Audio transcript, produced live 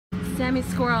Sammy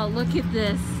Squirrel, look at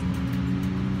this.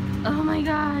 Oh my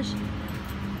gosh.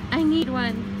 I need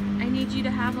one. I need you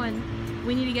to have one.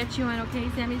 We need to get you one, okay,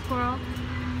 Sammy Squirrel?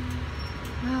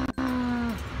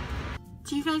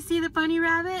 Do you guys see the bunny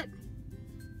rabbit?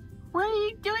 What are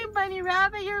you doing, bunny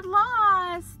rabbit? You're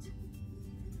lost.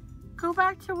 Go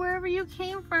back to wherever you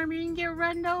came from. You can get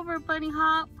run over, bunny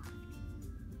hop.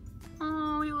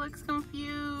 Oh, he looks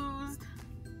confused.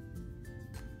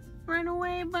 Run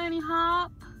away, bunny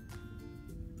hop.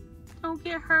 Don't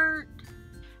get hurt.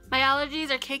 My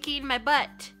allergies are kicking my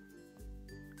butt.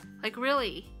 Like,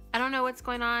 really. I don't know what's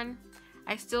going on.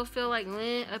 I still feel like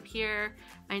up here.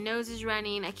 My nose is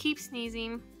running. I keep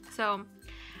sneezing. So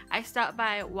I stopped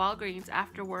by Walgreens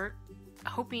after work,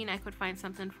 hoping I could find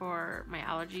something for my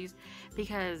allergies,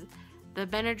 because the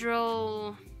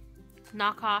Benadryl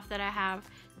knockoff that I have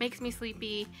makes me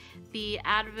sleepy. The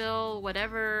Advil,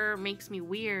 whatever, makes me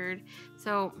weird.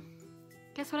 So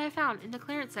guess what I found in the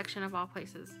clearance section of all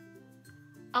places?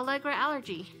 Allegra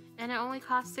Allergy, and it only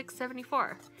cost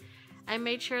 $6.74. I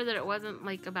made sure that it wasn't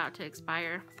like about to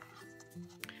expire.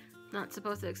 Not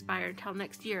supposed to expire until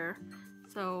next year.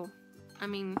 So, I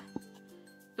mean,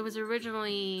 it was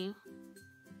originally,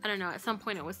 I don't know, at some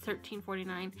point it was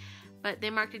 $13.49, but they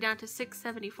marked it down to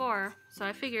 $6.74. So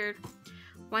I figured,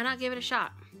 why not give it a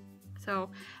shot? So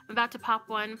I'm about to pop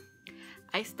one.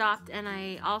 I stopped and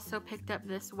I also picked up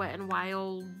this Wet n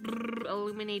Wild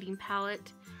illuminating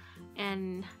palette,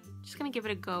 and just gonna give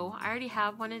it a go. I already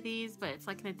have one of these, but it's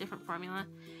like in a different formula,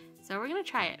 so we're gonna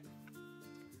try it.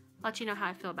 Let you know how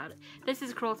I feel about it. This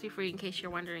is cruelty free, in case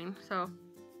you're wondering. So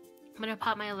I'm gonna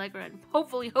pop my Allegra and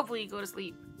hopefully you go to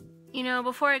sleep. You know,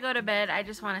 before I go to bed, I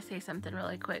just want to say something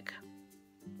really quick,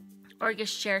 or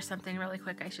just share something really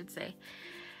quick, I should say.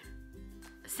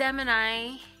 Sam and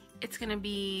I, it's gonna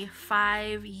be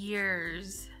 5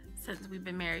 years since we've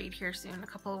been married here soon, a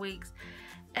couple of weeks,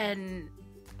 and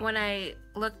when I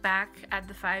look back at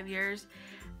the 5 years,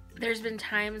 there's been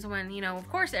times when, you know, of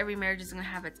course every marriage is going to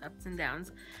have its ups and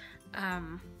downs.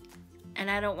 And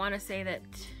I don't want to say that,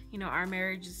 you know, our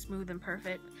marriage is smooth and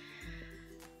perfect.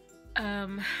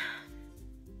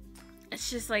 It's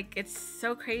just like, it's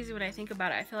so crazy when I think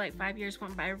about it. I feel like 5 years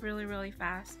went by really, really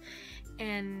fast.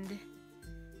 And,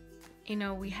 you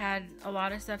know, we had a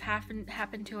lot of stuff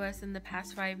happen to us in the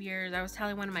past 5 years. I was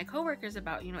telling one of my coworkers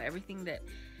about, you know, everything that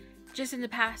just in the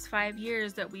past 5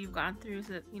 years that we've gone through,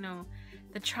 so that, you know,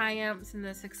 the triumphs and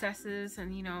the successes,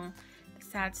 and, you know, the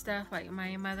sad stuff like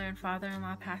my mother and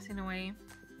father-in-law passing away.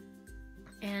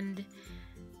 And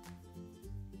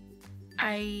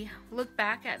I look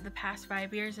back at the past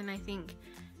 5 years and I think,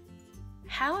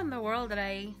 how in the world did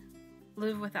I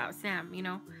live without Sam, you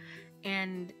know?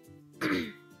 And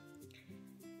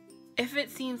if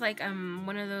it seems like I'm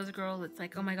one of those girls that's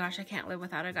like, oh my gosh, I can't live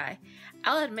without a guy,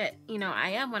 I'll admit, you know, I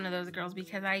am one of those girls,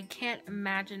 because I can't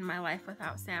imagine my life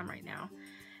without Sam right now.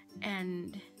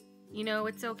 And, you know,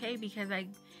 it's okay, because I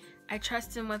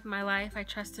trust him with my life. I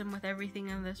trust him with everything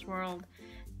in this world.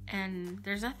 And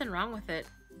there's nothing wrong with it,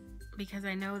 because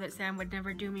I know that Sam would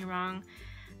never do me wrong.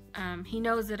 He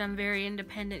knows that I'm very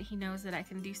independent. He knows that I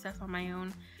can do stuff on my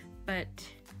own. But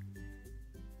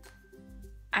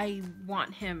I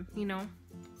want him, you know?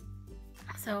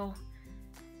 So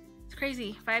it's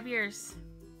crazy. 5 years.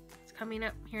 It's coming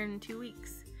up here in 2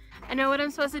 weeks. I know what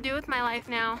I'm supposed to do with my life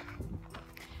now.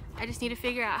 I just need to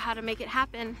figure out how to make it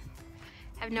happen.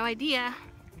 I have no idea.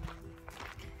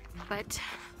 But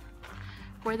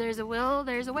where there's a will,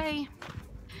 there's a way.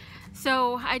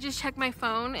 So I just checked my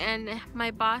phone, and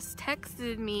my boss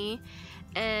texted me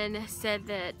and said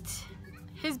that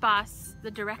his boss, the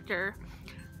director,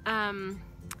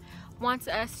 wants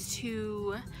us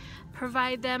to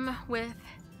provide them with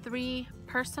 3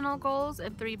 personal goals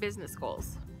and 3 business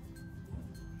goals.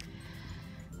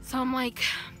 So I'm like,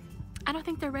 I don't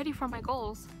think they're ready for my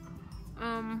goals.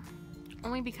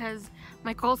 Only because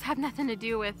my goals have nothing to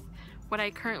do with what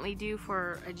I currently do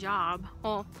for a job.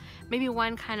 Well, maybe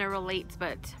one kind of relates,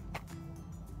 but,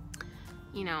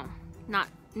 you know, not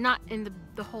in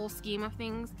the whole scheme of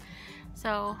things.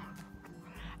 So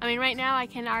I mean, right now I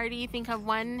can already think of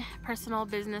one personal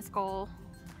business goal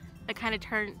that kind of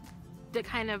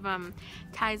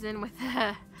ties in with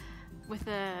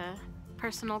the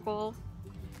personal goal,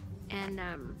 and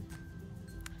I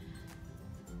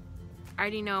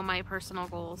already know my personal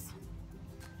goals.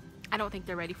 I don't think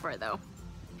they're ready for it though.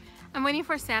 I'm waiting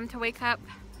for Sam to wake up.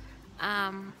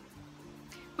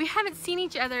 We haven't seen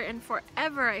each other in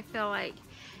forever, I feel like,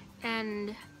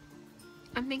 and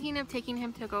I'm thinking of taking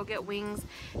him to go get wings,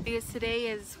 because today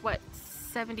is what,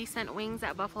 70-cent wings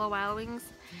at Buffalo Wild Wings,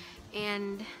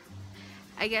 and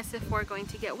I guess if we're going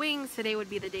to get wings, today would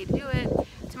be the day to do it.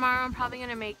 Tomorrow I'm probably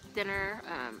gonna make dinner.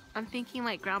 I'm thinking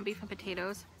like ground beef and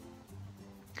potatoes.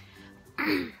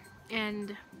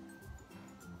 And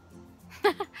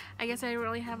I guess I don't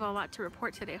really have a lot to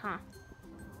report today, huh?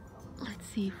 Let's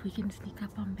see if we can sneak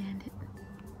up on Bandit.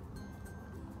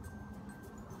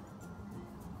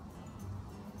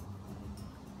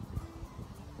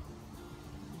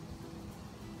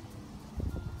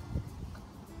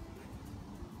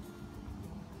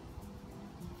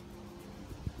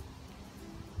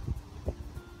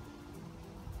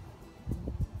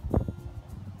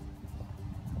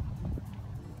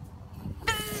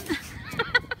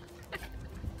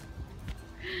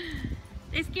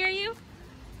 They scare you?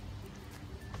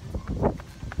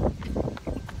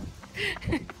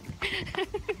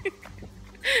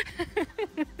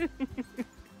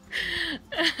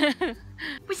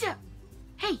 What's up?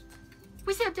 Hey!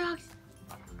 What's up, dogs?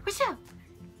 What's up?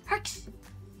 Herks!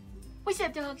 What's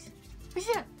up, dogs? What's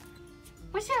up?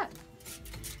 What's up?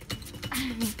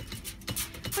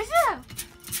 What's up?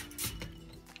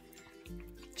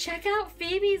 Check out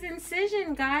Phoebe's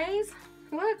incision, guys.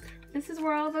 Look, this is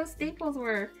where all those staples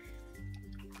were.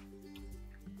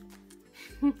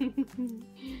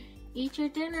 Eat your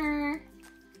dinner.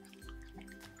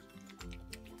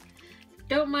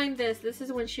 Don't mind this. This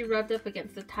is when she rubbed up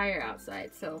against the tire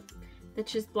outside, so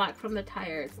that's just black from the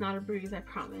tire. It's not a bruise, I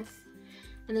promise.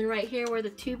 And then right here where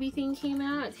the tubey thing came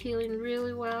out, it's healing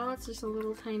really well. It's just a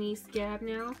little tiny scab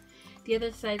now. The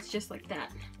other side's just like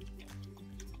that.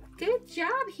 Good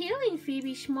job healing,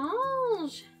 Phoebe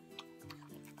Smalls.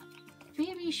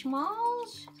 Phoebe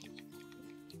Smalls.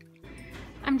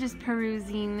 I'm just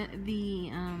perusing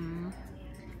the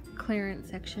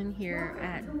clearance section here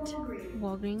at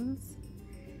Walgreens,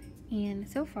 and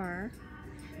so far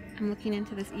I'm looking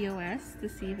into this EOS to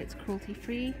see if it's cruelty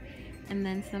free, and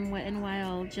then some Wet n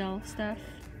Wild gel stuff.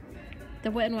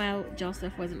 The Wet n Wild gel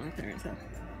stuff wasn't on clearance, so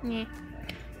yeah.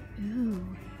 Ooh,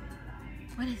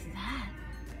 what is that?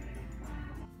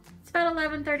 It's about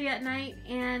 11:30 at night,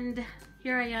 and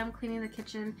here I am cleaning the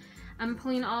kitchen. I'm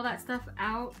pulling all that stuff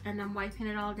out and I'm wiping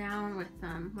it all down with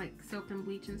like soap and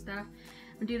bleach and stuff.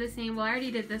 I'll do the same. Well, I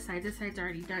already did this side. This side's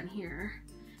already done here.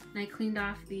 And I cleaned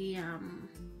off the,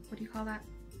 what do you call that?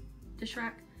 Dish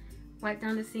rack. Wiped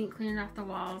down the sink, cleaned off the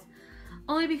walls.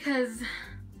 Only because,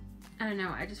 I don't know,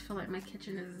 I just feel like my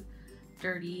kitchen is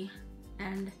dirty.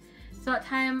 And so at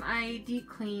time I deep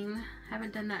clean.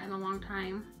 Haven't done that in a long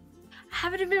time. I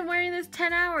haven't been wearing this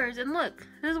 10 hours, and look,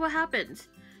 this is what happens.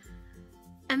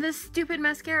 And this stupid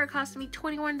mascara cost me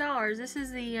 $21. This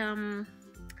is the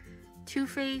Too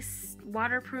Faced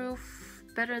waterproof,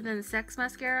 better than sex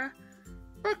mascara.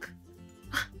 Look,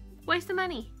 waste of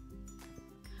money.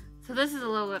 So this is a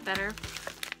little bit better.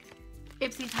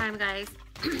 Ipsy time, guys.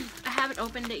 I haven't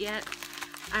opened it yet.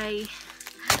 I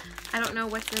don't know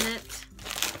what's in it,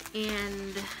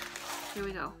 and here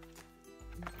we go.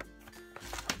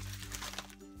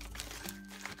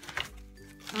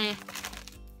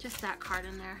 Just that card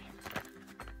in there.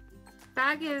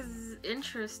 Bag is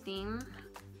interesting.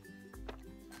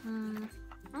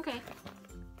 Okay.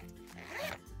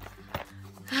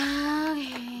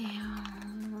 Okay.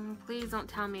 Please don't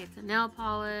tell me it's a nail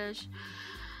polish,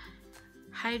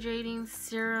 hydrating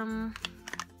serum,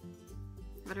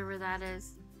 whatever that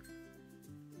is.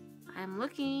 I'm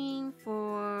looking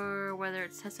for whether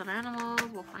it's tested on animals.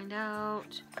 We'll find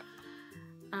out.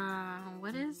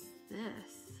 What is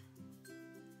this?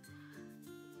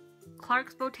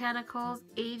 Clark's Botanicals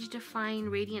Age Defying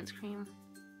Radiance Cream.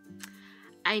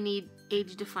 I need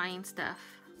age defying stuff.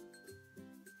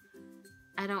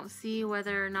 I don't see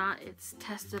whether or not it's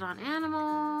tested on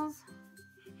animals.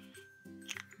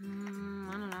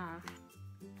 I don't know.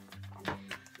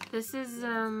 This is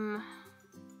a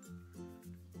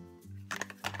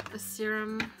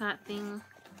serum, that thing.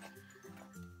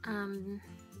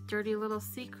 Dirty Little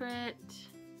Secret.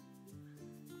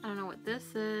 I don't know what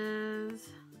this is.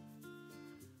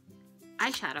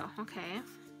 Eyeshadow, okay.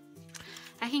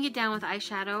 I can get down with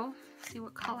eyeshadow. See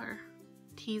what color.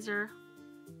 Teaser.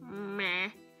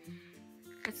 Meh.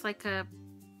 It's like a,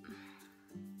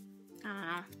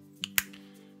 I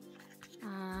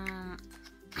don't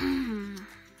know.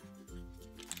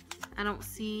 I don't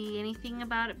see anything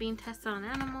about it being tested on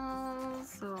animals,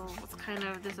 so it's kind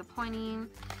of disappointing.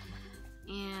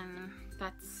 And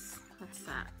that's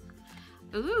that.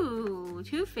 Ooh,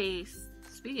 Too Faced.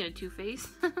 Speaking of Too Faced,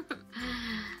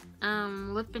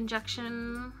 lip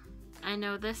injection. I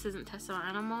know this isn't tested on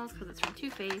animals because it's from Too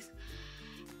Faced.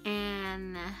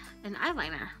 And an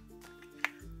eyeliner.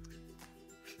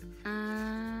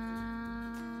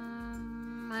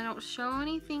 I don't show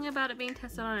anything about it being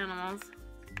tested on animals.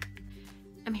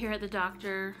 I'm here at the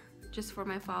doctor just for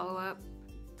my follow-up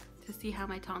to see how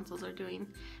my tonsils are doing.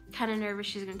 I'm kind of nervous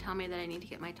she's going to tell me that I need to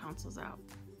get my tonsils out.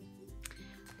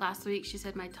 Last week she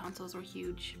said my tonsils were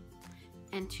huge.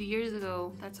 And 2 years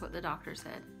ago, that's what the doctor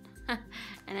said.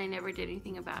 And I never did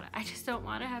anything about it. I just don't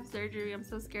want to have surgery. I'm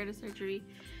so scared of surgery.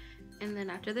 And then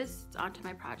after this, it's on to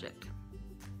my project.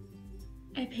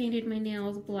 I painted my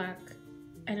nails black.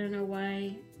 I don't know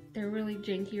why. They're really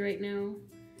janky right now.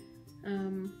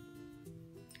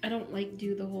 I don't like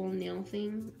do the whole nail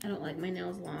thing. I don't like my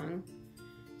nails long.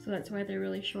 So that's why they're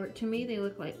really short. To me, they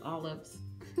look like olives.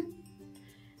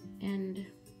 And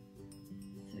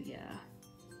so yeah.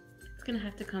 It's gonna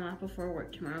have to come off before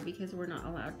work tomorrow because we're not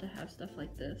allowed to have stuff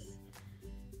like this.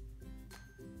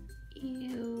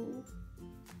 Ew.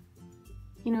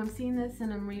 You know, I'm seeing this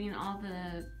and I'm reading all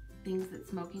the things that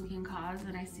smoking can cause,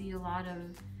 and I see a lot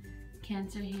of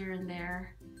cancer here and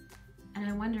there. And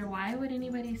I wonder, why would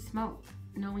anybody smoke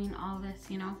knowing all this,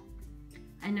 you know?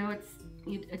 I know it's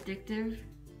addictive,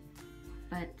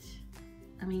 but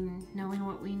I mean, knowing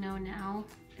what we know now,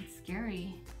 it's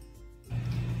scary.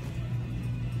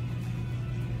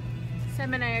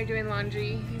 Sam and I are doing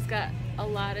laundry. He's got a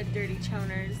lot of dirty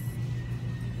choners.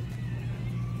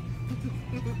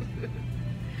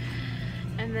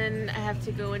 And then I have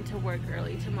to go into work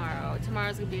early tomorrow.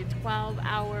 Tomorrow's gonna be a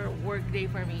 12-hour work day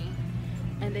for me.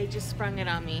 And they just sprung it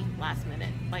on me last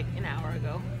minute, like an hour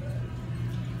ago.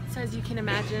 So as you can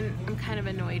imagine, I'm kind of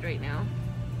annoyed right now.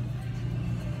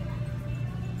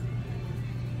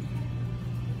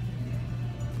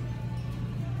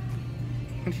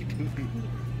 What are you doing?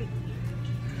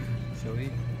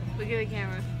 Silly. Look at the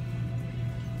camera.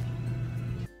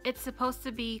 It's supposed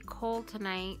to be cold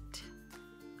tonight,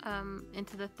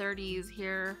 into the 30s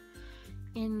here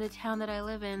in the town that I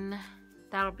live in.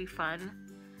 That'll be fun.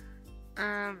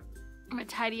 I'm gonna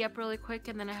tidy up really quick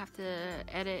and then I have to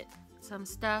edit some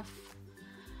stuff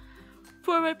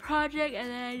for my project, and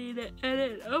then I need to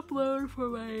edit and upload for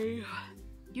my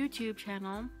YouTube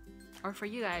channel, or for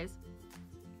you guys.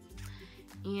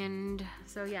 And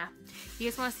so yeah, you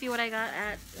guys want to see what I got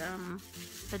at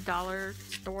the dollar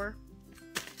store?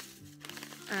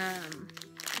 I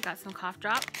got some cough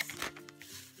drops.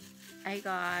 I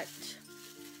got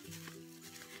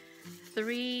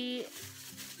 3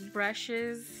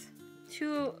 brushes.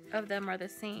 2 of them are the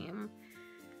same.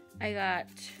 I got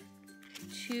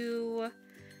 2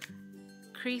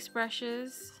 crease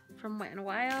brushes from Wet n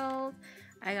Wild.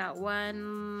 I got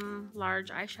 1 large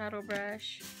eyeshadow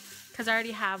brush, because I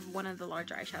already have one of the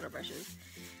larger eyeshadow brushes.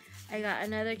 I got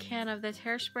another can of this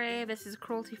hairspray. This is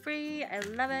cruelty free. I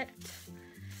love it.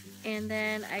 And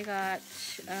then I got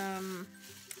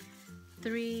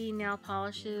 3 nail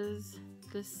polishes.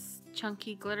 This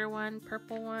chunky glitter one,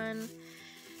 purple one.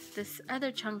 This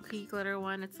other chunky glitter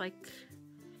one, it's like,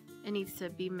 it needs to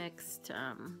be mixed.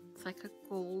 It's like a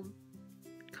gold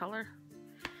color.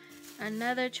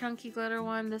 Another chunky glitter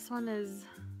one. This one is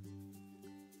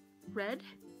red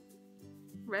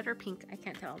or pink, I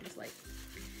can't tell in this light.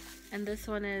 And this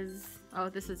one is, oh,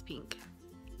 this is pink.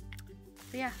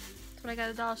 So yeah, that's what I got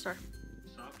at the dollar store.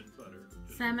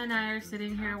 Sam and I are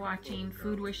sitting here watching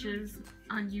Food Wishes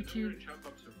on YouTube,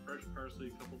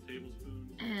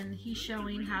 and he's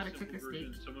showing how to cook a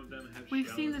steak. We've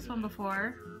seen this one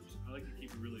before,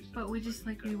 but we just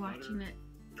like rewatching it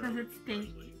because it's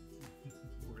steak.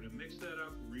 We're going to mix that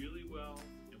up really well,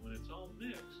 and when it's all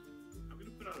mixed, I'm going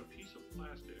to put out a piece of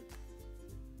plastic